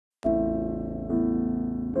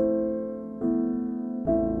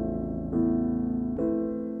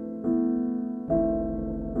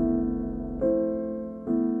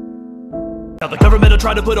the government will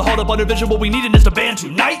try to put a hold up on your vision. What we needin' is to band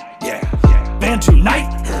tonight. Yeah, band tonight.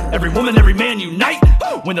 Every woman, every man unite.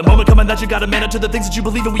 When the moment coming that you gotta man up to the things that you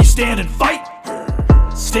believe in, will you stand and fight?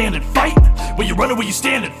 Stand and fight. Will you run or will you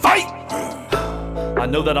stand and fight? I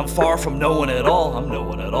know that I'm far from knowing it all. I'm no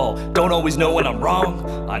one at all. Don't always know when I'm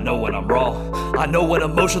wrong. I know when I'm raw. I know when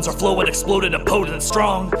emotions are flowing, exploding and potent and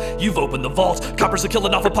strong. You've opened the vault. Coppers are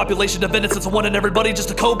killing off a population of innocents and wanting everybody just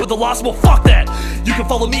to cope with the loss. Well, fuck that. You can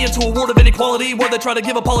follow me into a world of inequality where they try to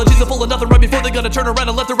give apologies and full of nothing right before they're gonna turn around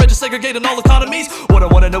and let the rich segregate in all economies. What I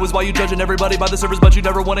wanna know is why you judging everybody by the surface, but you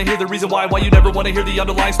never wanna hear the reason why. Why you never wanna hear the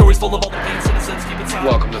underlying stories full of all the pain citizens keep inside.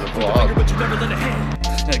 Welcome to the vlog. But you never lend a hand.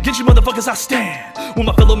 Against you motherfuckers I stand. With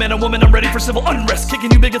my fellow man and woman, I'm ready for civil unrest,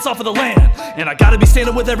 kicking you bigots off of the land. And I gotta be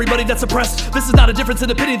standing with everybody that's oppressed. This is not a difference in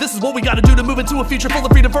opinion, this is what we gotta do to move into a future full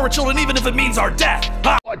of freedom for our children, even if it means our death.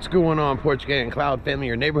 What's going on, porchgang, cloud family,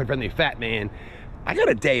 your neighborhood friendly fat man? I got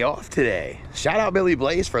a day off today. Shout out Billy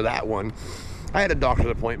Blaze for that one. I had a doctor's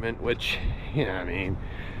appointment, which, you know what I mean,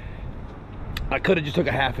 I could have just took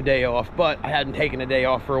a half a day off, but I hadn't taken a day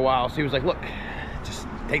off for a while, so he was like, look, just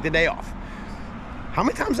take the day off. How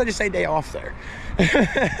many times did I just say day off there?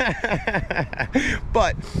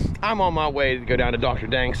 But I'm on my way to go down to Dr.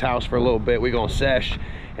 Dank's house for a little bit. We're gonna sesh,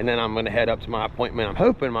 and then I'm gonna head up to my appointment. I'm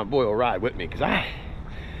hoping my boy will ride with me, because I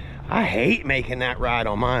hate making that ride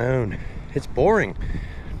on my own. It's boring.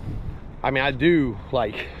 I mean, I do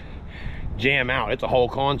like jam out. It's a whole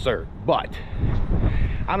concert, but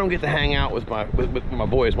I don't get to hang out with my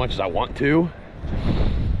boy as much as I want to.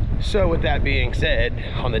 So with that being said,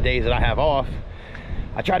 on the days that I have off,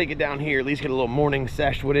 I try to get down here, at least get a little morning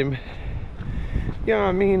sesh with him. You know what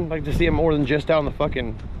I mean? Like to see him more than just on the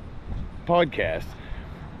fucking podcast,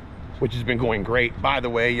 which has been going great. By the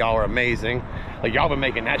way, y'all are amazing. Like, y'all been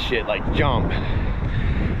making that shit like jump.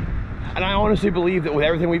 And I honestly believe that with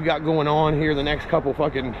everything we've got going on here the next couple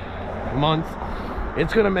fucking months,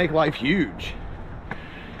 it's gonna make life huge.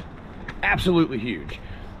 Absolutely huge.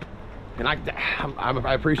 And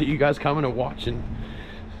I appreciate you guys coming and watching,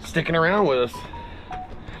 sticking around with us.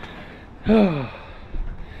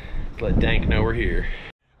 Let Dank know we're here.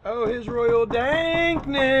 Oh, his royal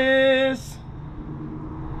dankness.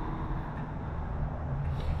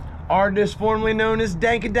 Artist formerly known as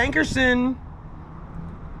Dankerson.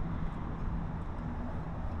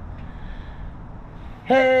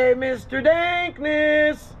 Hey, Mr.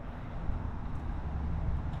 Dankness.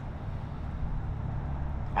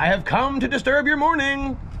 I have come to disturb your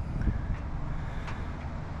morning.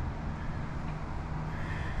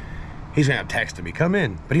 He's gonna have texted me, come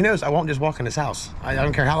in. But he knows I won't just walk in his house. I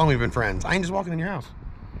don't care how long we've been friends. I ain't just walking in your house.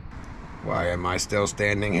 Why am I still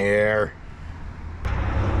standing here?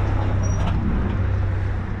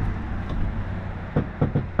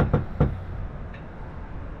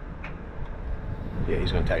 Yeah,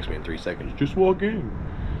 he's gonna text me in 3 seconds. Just walk in.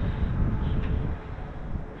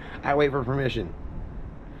 I wait for permission.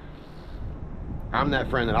 I'm that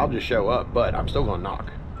friend that I'll just show up, but I'm still gonna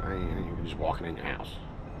knock. I ain't just walking in your house.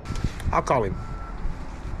 I'll call him.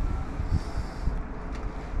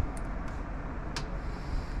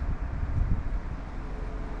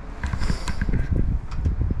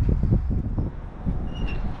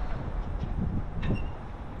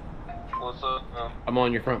 What's up, man? I'm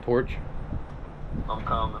on your front porch. I'm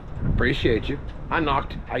coming. Appreciate you. I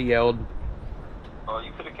knocked. I yelled. Oh,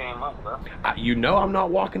 you could have came up, bro. You know I'm not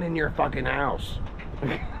walking in your fucking house.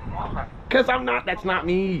 Because I'm not. That's not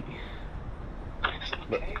me.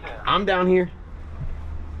 But I'm down here.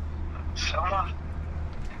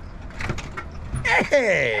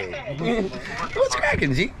 Hey! What's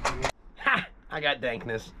cracking, G? Ha! I got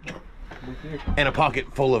dankness. And a pocket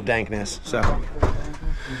full of dankness, so.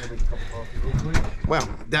 Well,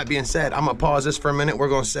 that being said, I'm gonna pause this for a minute. We're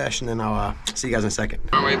gonna sesh, and then I'll see you guys in a second.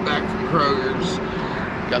 On our way back from Kroger's.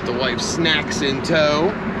 Got the wife's snacks in tow.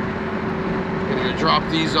 Gonna drop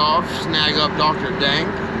these off, snag up Dr. Dank,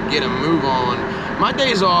 get a move on. My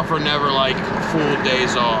days off are never like full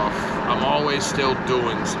days off. I'm always still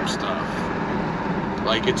doing some stuff.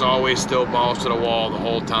 Like, it's always still balls to the wall the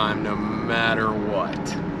whole time, no matter what.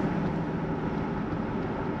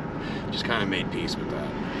 Just kind of made peace with that.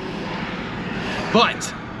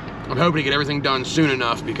 But I'm hoping to get everything done soon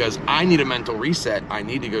enough because I need a mental reset. I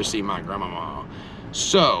need to go see my grandmama.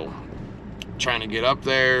 So, trying to get up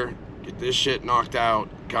there, get this shit knocked out,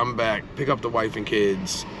 come back, pick up the wife and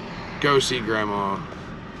kids, go see grandma.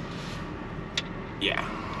 Yeah,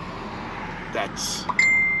 that's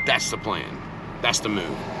the plan. That's the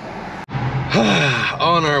move.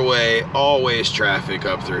 On our way, always traffic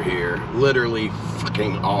up through here. Literally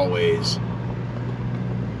fucking always.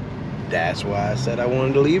 That's why I said I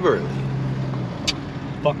wanted to leave early.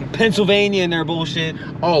 fucking Pennsylvania and their bullshit.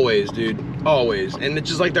 Always, dude. Always. And it's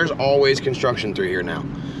just like there's always construction through here now.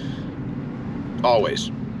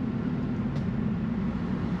 Always.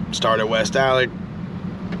 Start at West Alec,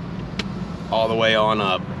 all the way on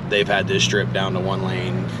up. They've had this strip down to 1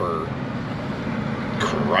 lane for,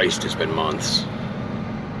 Christ, it's been months.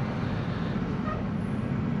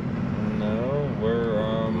 No,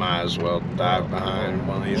 we're Might as well dive behind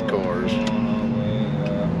one of these cars.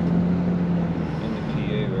 in the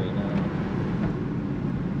PA right now.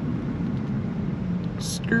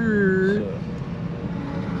 Skirt. So,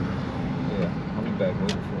 yeah, I'll be back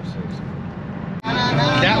later for a 6.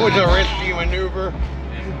 That was a risky maneuver.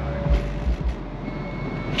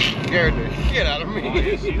 Scared the shit out of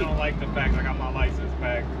me. She don't like the fact I got my license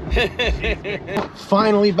back.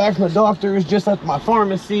 Finally back from the doctor's, just left my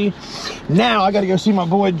pharmacy. Now I gotta go see my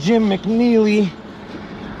boy Jim McNeely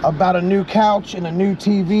about a new couch and a new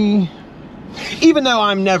TV. Even though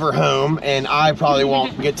I'm never home and I probably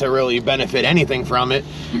won't get to really benefit anything from it,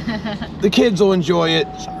 the kids will enjoy it.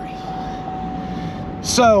 Sorry.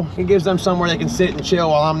 So it gives them somewhere they can sit and chill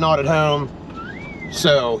while I'm not at home.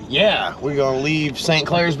 So yeah, we're gonna leave St.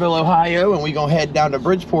 Clairsville, Ohio, and we're gonna head down to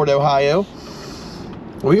Bridgeport, Ohio.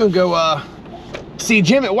 We're gonna go see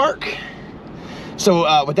Jim at work.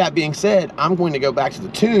 So with that being said, I'm going to go back to the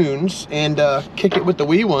tunes and kick it with the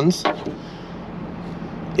wee ones.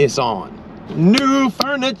 It's on. New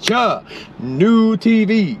furniture, new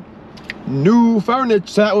TV, new furniture.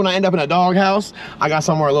 So that when I end up in a doghouse, I got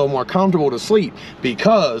somewhere a little more comfortable to sleep,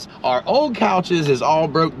 because our old couches is all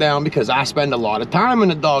broke down because I spend a lot of time in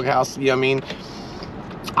the doghouse. You know what I mean?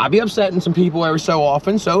 I be upsetting some people every so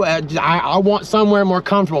often, so I want somewhere more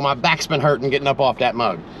comfortable. My back's been hurting getting up off that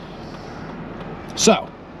mug. So,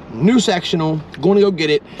 new sectional, going to go get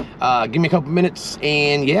it. Give me a couple minutes,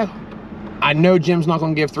 and yeah. I know Jim's not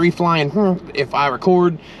gonna give 3 flying if I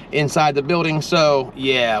record inside the building, so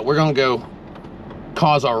yeah, we're gonna go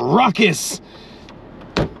cause a ruckus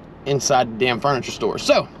inside the damn furniture store.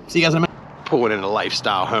 So, see you guys in a minute. Pulling into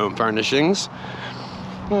Lifestyle Home Furnishings.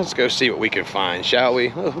 Let's go see what we can find, shall we?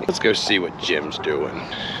 Let's go see what Jim's doing.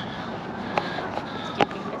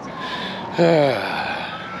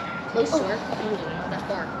 Close door. That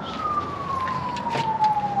far.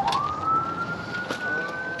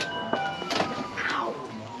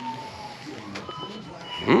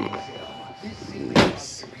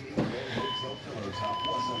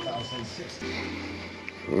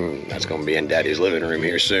 That's gonna be in Daddy's living room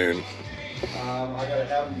here soon. I gotta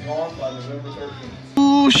have them gone by November 13th.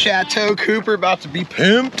 Ooh, Chateau Cooper about to be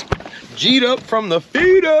pimped. G'd up from the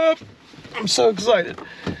feet up. I'm so excited.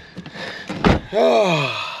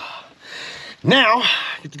 Oh. Now,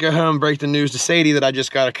 I get to go home and break the news to Sadie that I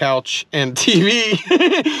just got a couch and TV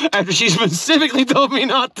after she specifically told me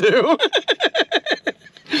not to.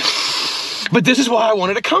 But this is why I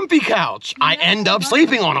wanted a comfy couch. I end up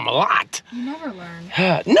sleeping on them a lot. You never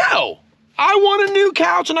learn. No, I want a new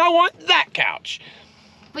couch and I want that couch.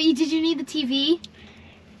 But did you need the TV?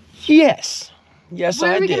 Yes. Yes,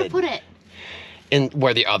 Where I are we did. gonna put it? And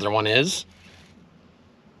where the other one is.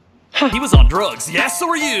 He was on drugs, yes, so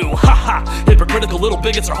are you. Ha ha. Hypocritical little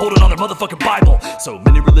bigots are holding on their motherfucking Bible. So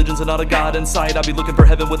many religions and not a God in sight. I'd be looking for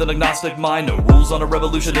heaven with an agnostic mind. No rules on a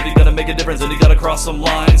revolution. If you gotta make a difference, then you gotta cross some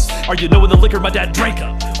lines. Are you knowing the liquor my dad drank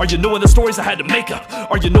up? Are you knowing the stories I had to make up?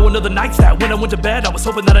 Are you knowing of the nights that when I went to bed I was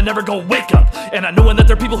hoping that I never gonna wake up? And I knowing that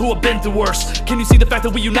there are people who have been through worse. Can you see the fact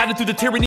that we united through the tyranny?